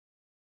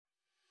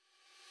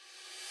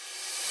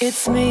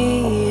It's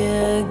me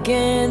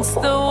against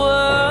the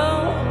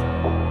world,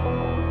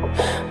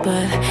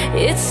 but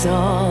it's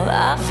all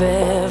I've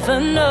ever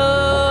known.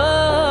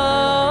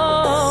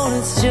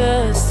 It's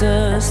just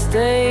a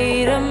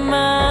state of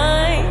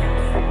mind,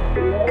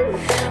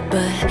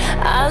 but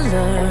I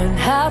learned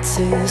how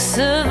to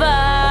survive.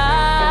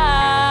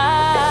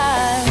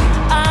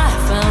 I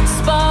found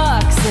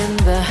sparks in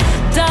the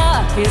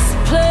darkest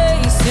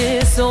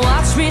places, so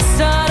watch me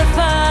start a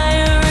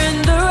fire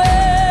in the rain.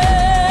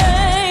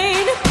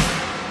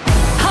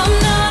 I'm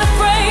not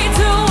afraid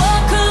to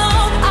walk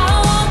alone. I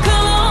walk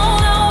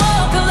alone, I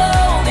walk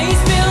alone.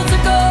 These fields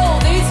are gold,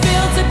 these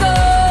fields are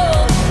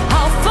gold.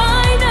 I'll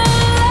find a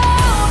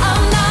love.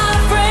 I'm not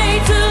afraid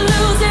to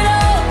lose it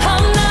all.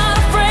 I'm not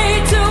afraid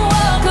to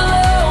walk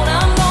alone.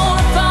 I'm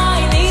gonna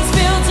find these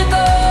fields of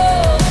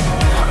gold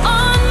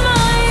on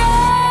my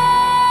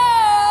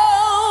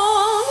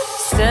own.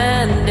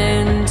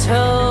 Standing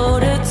toe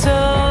to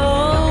toe,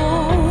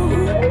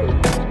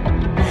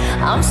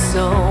 I'm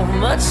so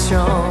much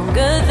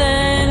stronger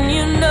than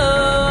you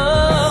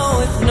know.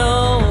 With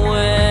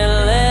nowhere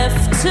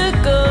left to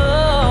go,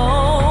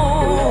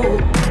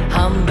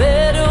 I'm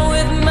better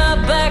with my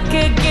back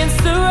against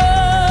the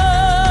ropes.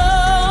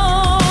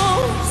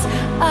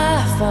 I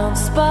found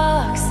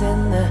sparks in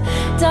the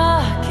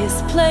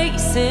darkest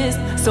places,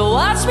 so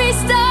watch me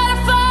start a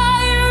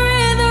fire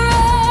in the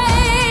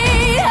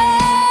rain.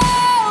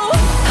 Oh,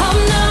 I'm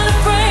not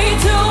afraid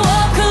to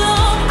walk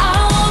alone. I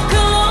walk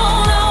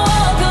alone, I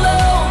walk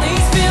alone.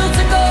 These fields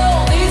are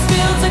gold, these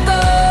fields are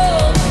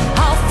gold.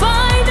 I'll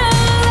find a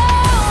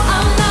love.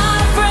 I'm not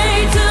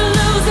afraid to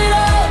lose it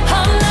all.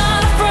 I'm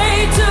not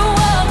afraid to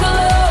walk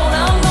alone.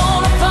 I'm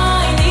gonna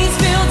find these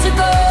fields of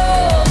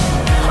gold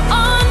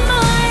on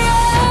my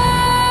own.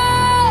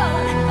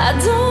 I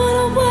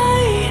don't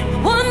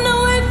wanna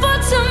wait for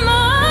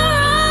tomorrow.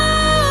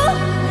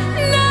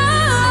 No,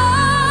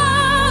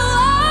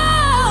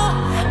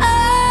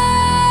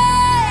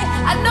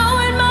 I know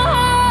in my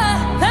heart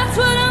that's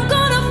what I'm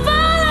gonna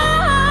follow.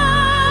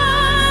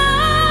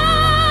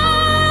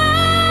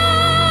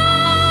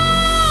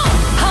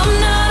 I'm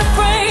not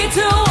afraid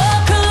to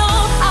walk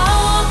alone. I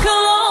walk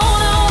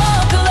alone, I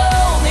walk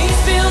alone. These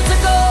fields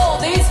are gold,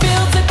 these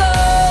fields are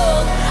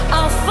gold.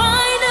 I'll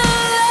find a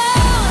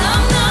love.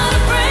 I'm not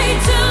afraid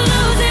to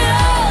lose it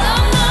all.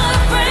 I'm not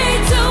afraid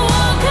to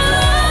walk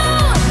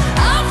alone.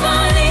 I'll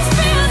find these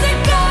fields of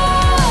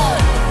gold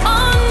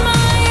on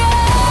my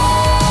own.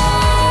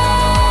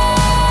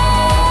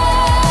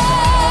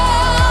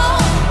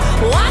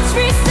 Watch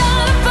me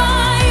start a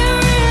fire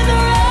in the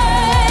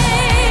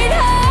rain.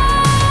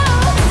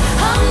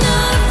 I'm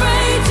not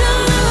afraid to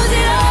lose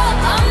it all.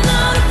 I'm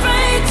not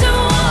afraid to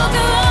walk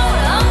alone.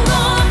 I'm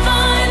gonna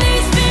find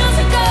these fields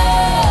of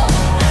gold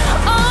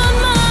on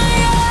my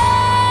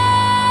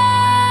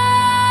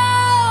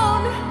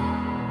own.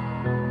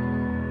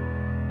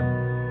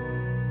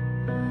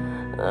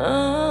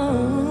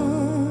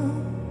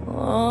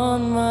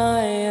 On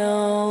my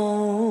own.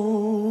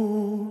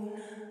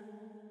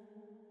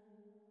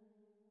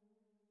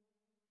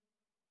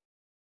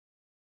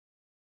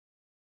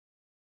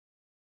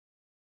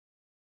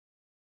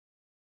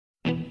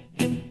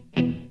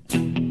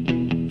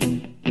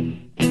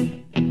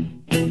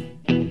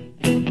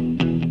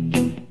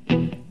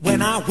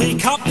 When I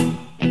wake up,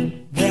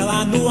 well,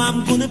 I know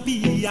I'm gonna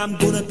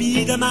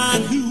be the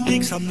man who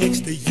wakes up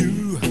next to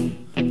you.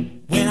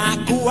 When I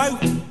go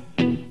out,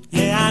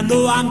 yeah, I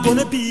know I'm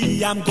gonna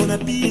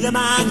be the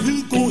man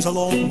who goes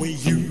along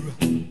with you.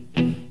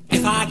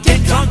 If I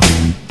get drunk,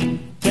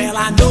 well,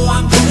 I know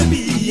I'm gonna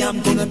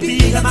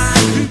be the man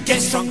who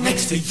gets drunk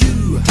next to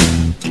you.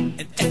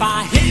 And if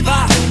I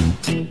haver,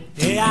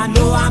 yeah, I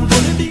know I'm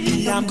gonna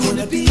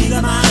be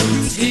the man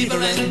who's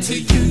havering to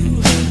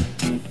you.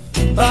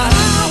 But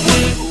I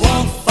would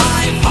walk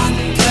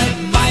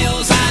 500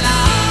 miles and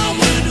I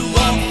would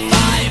walk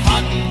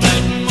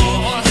 500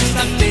 more just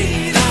to be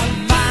the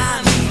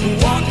man who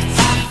walked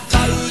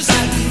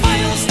 1,000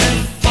 miles to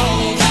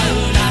fall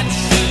down at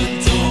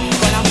your door.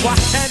 When I'm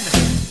walking,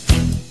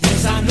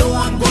 yes, I know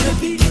I'm gonna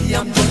be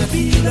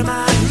the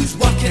man who's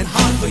working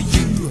hard for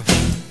you.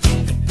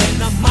 And when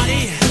the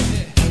money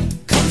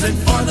comes in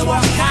for the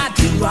work I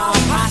do,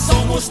 I'll pass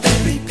almost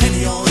every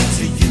penny on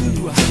to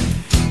you.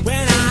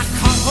 When I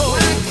come home,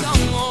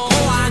 oh,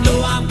 I know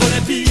I'm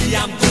gonna be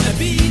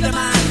the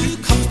man who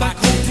comes back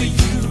home to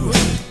you.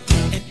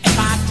 And if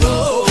I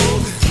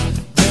drove,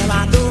 well, I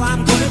know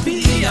I'm gonna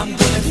be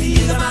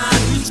the man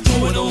who's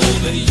going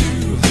over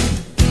you.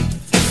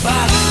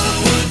 But I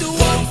would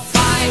walk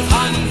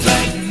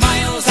 500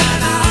 miles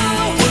and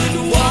I would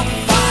walk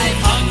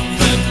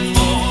 500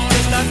 more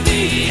just to be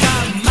a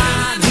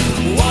man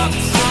who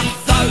walks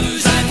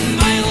 1,000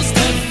 miles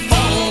to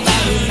fall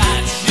down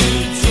at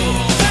your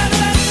door.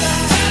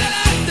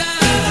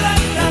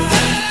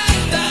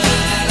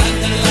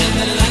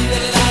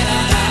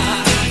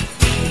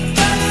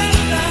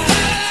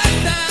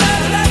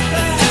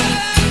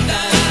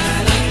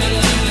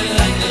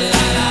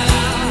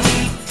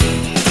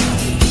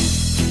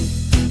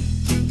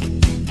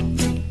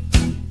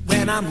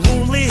 I'm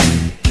lonely,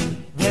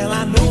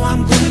 I know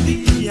I'm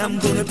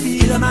gonna be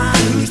the man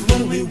who's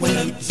lonely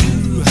without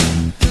you.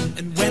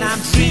 And when I'm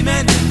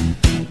dreaming,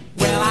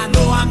 well, I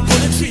know I'm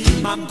gonna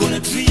dream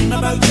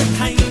about the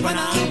time when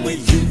I'm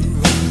with you.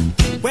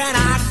 When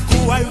I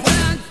go out,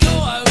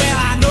 well,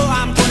 I know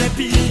I'm gonna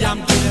be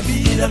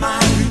the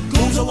man who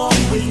goes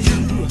along with you.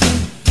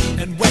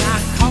 And when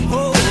I come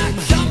home,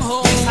 yes,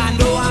 I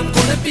know I'm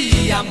gonna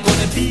be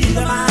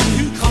the man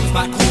who comes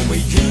back home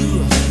with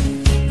you.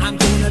 I'm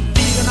gonna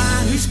be the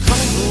man who's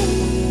coming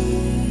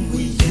home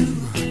with you.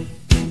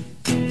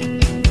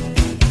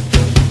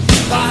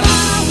 But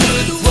I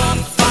would walk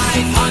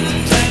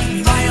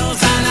 500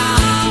 miles and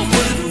I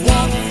would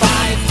walk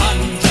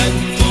 500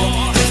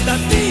 more just to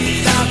be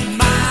the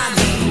man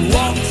who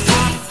walks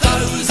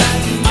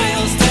 1,000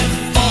 miles to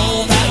fall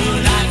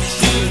down at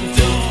your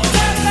door.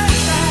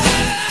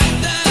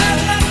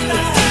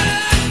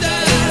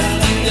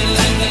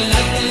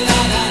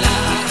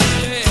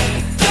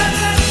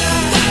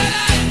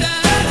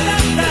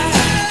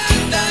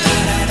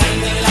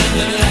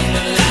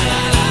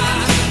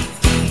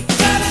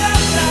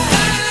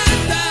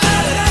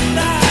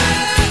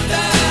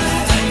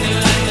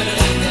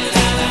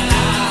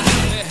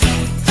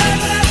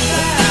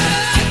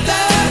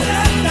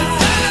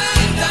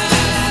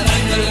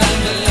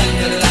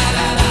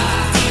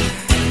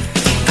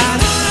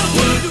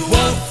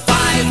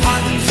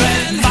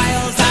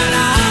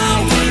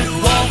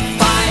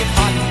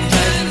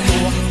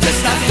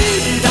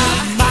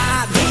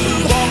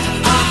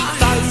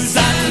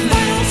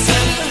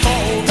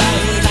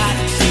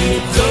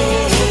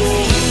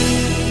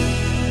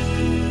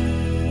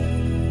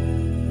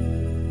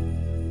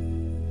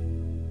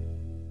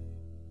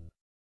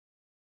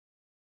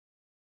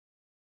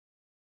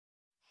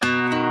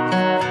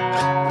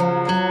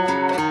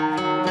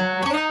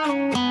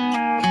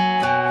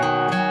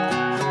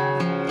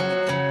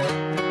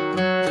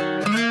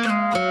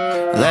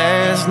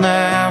 Last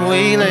night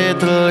we let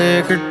the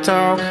liquor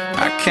talk.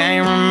 I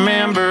can't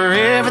remember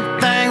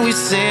everything we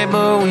said,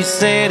 but we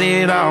said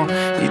it all.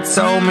 You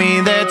told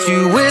me that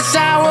you wish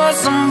I was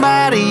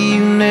somebody you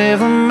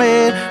never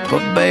met.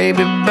 But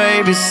baby,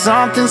 baby,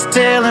 something's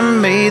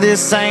telling me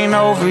this ain't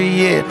over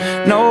yet.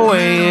 No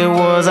way it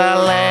was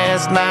our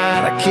last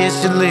night. I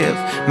kissed your lips,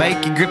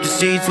 make you grip the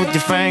sheets with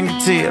your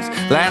fingertips.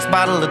 Last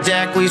bottle of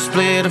Jack, we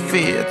split a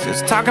fifth.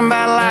 Just talking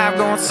about life,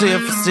 going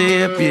sip for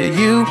sip. Yeah,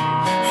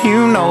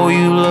 you know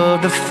you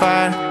love to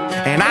fight,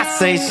 and I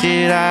say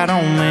shit I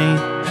don't mean,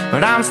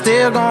 but I'm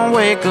still gonna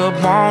wake up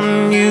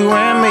wanting you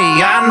and me.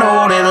 I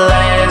know that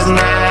last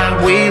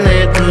night we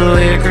let the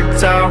liquor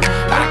talk.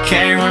 I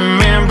can't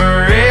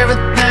remember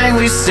everything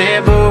we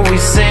said, but we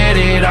said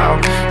it all.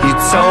 You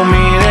told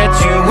me that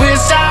you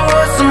wish I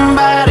was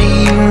somebody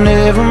you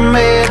never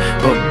met.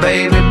 But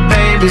baby,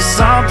 baby,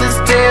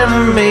 something's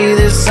telling me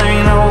this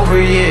ain't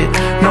over yet.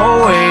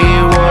 No way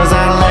it was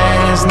our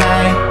last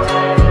night.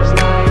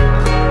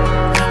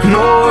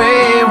 No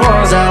way it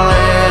was our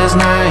last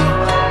night.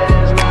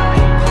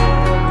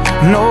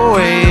 No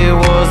way it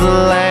was the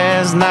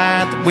last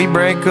night that we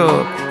break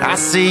up. I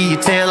see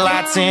your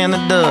taillights in the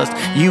dust.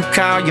 You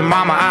call your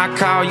mama, I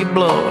call your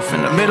bluff.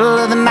 In the middle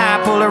of the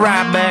night, pull it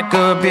right back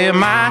up. Yeah,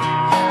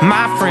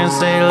 my friends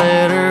say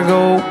let her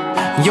go.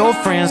 Your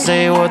friends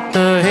say what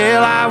the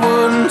hell, I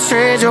wouldn't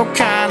trade your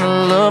kind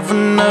of love for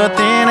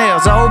nothing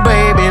else. Oh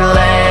baby,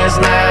 last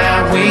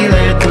night we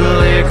let the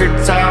liquor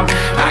talk.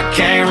 I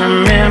can't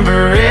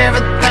remember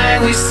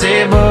everything we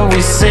said, but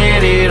we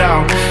said it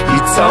all. You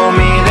told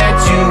me that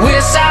you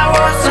wish I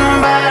was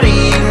somebody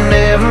you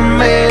never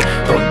met.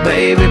 But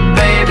baby,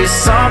 baby,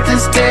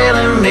 something's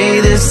telling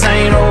me this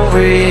ain't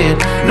over yet.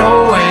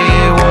 No way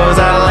it was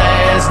our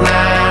last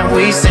night.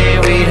 We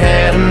said we'd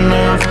had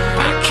enough.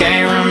 I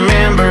can't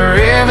remember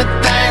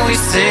everything we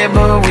said,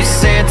 but we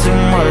said too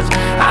much.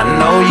 I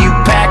know you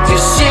packed your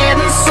shit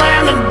and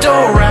slammed the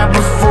door right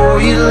before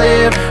you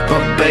left.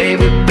 But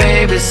baby,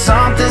 baby,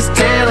 something's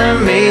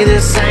telling me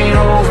this ain't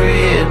over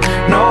yet.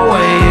 No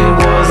way it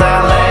was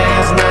our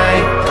last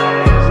night.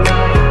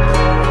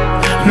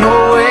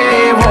 No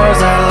way it was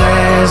our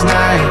last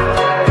night.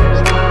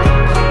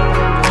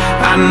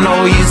 I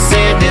know you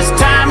said this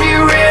time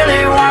you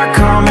really weren't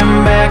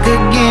coming back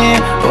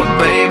again. But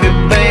baby,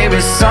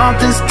 baby,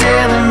 something's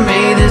telling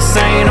me this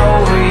ain't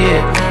over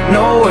yet.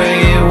 No way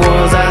it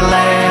was our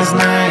last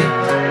night.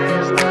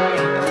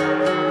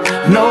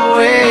 No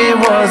way it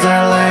was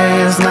our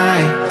last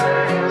night.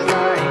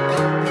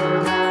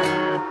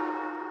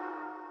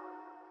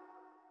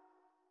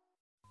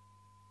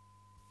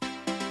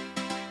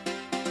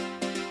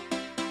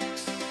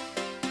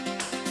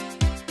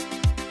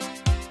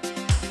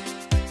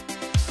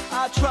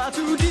 I try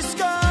to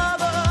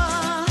discover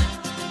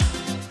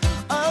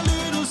a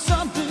little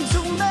something to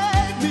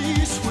make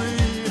me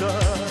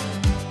sweeter.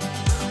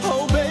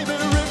 Oh baby,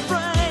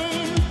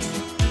 refrain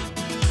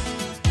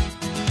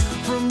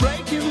from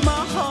breaking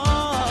my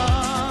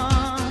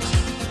heart.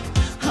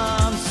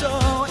 I'm so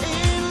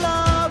in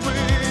love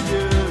with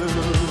you.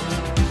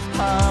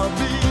 I'll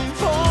be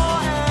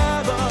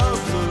forever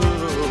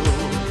blue.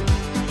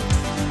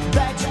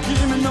 That you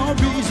give me no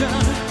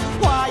reason